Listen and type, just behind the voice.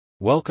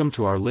Welcome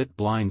to our Lit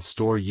Blinds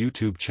Store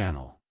YouTube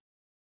channel.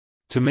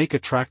 To make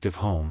attractive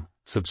home,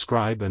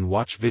 subscribe and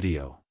watch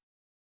video.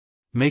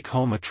 Make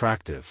home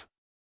attractive.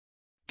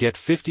 Get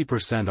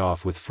 50%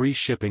 off with free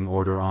shipping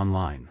order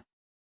online.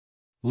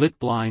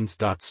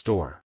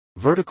 Litblinds.store.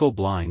 Vertical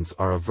blinds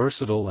are a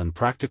versatile and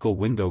practical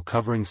window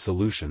covering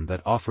solution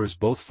that offers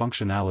both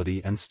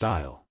functionality and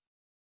style.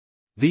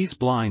 These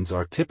blinds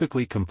are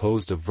typically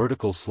composed of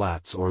vertical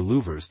slats or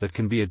louvers that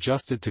can be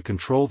adjusted to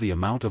control the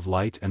amount of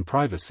light and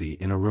privacy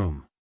in a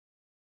room.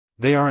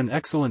 They are an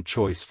excellent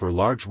choice for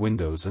large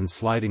windows and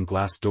sliding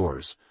glass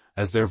doors,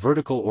 as their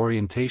vertical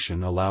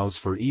orientation allows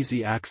for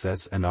easy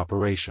access and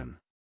operation.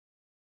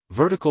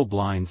 Vertical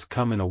blinds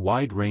come in a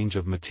wide range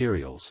of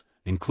materials,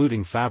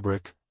 including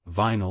fabric,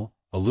 vinyl,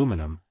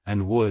 aluminum,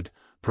 and wood,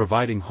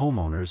 providing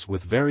homeowners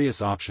with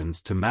various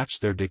options to match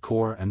their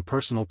decor and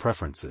personal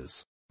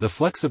preferences. The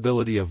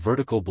flexibility of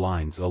vertical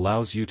blinds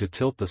allows you to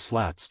tilt the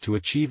slats to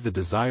achieve the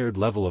desired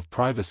level of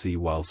privacy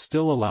while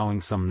still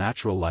allowing some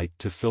natural light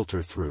to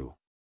filter through.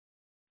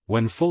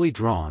 When fully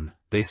drawn,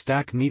 they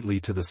stack neatly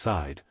to the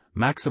side,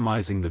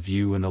 maximizing the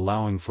view and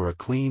allowing for a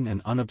clean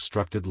and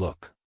unobstructed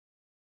look.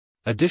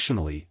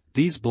 Additionally,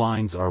 these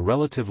blinds are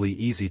relatively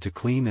easy to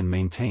clean and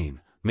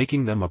maintain,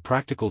 making them a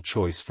practical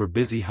choice for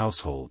busy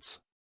households.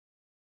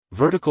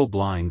 Vertical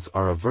blinds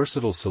are a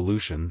versatile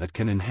solution that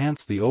can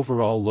enhance the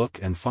overall look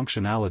and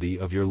functionality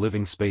of your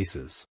living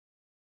spaces.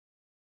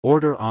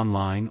 Order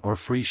online or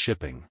free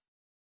shipping.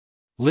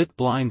 Lit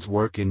blinds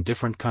work in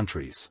different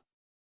countries: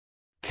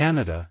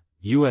 Canada,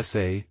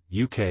 USA,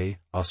 UK,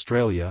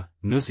 Australia,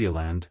 New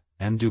Zealand,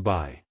 and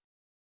Dubai.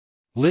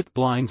 Lit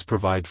blinds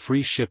provide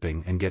free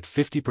shipping and get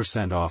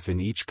 50% off in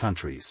each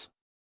countries.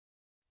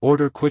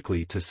 Order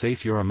quickly to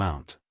save your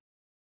amount.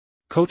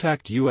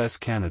 Contact US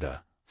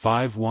Canada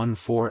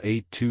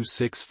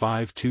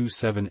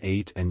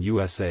 514-826-5278 and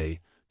USA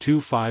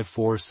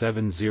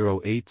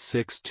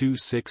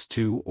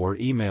 25470866262 or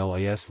email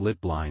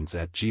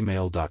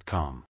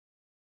aslitblinds@gmail.com.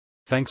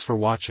 Thanks for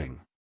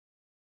watching.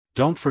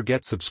 Don't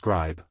forget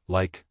subscribe,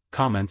 like,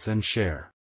 comments and share.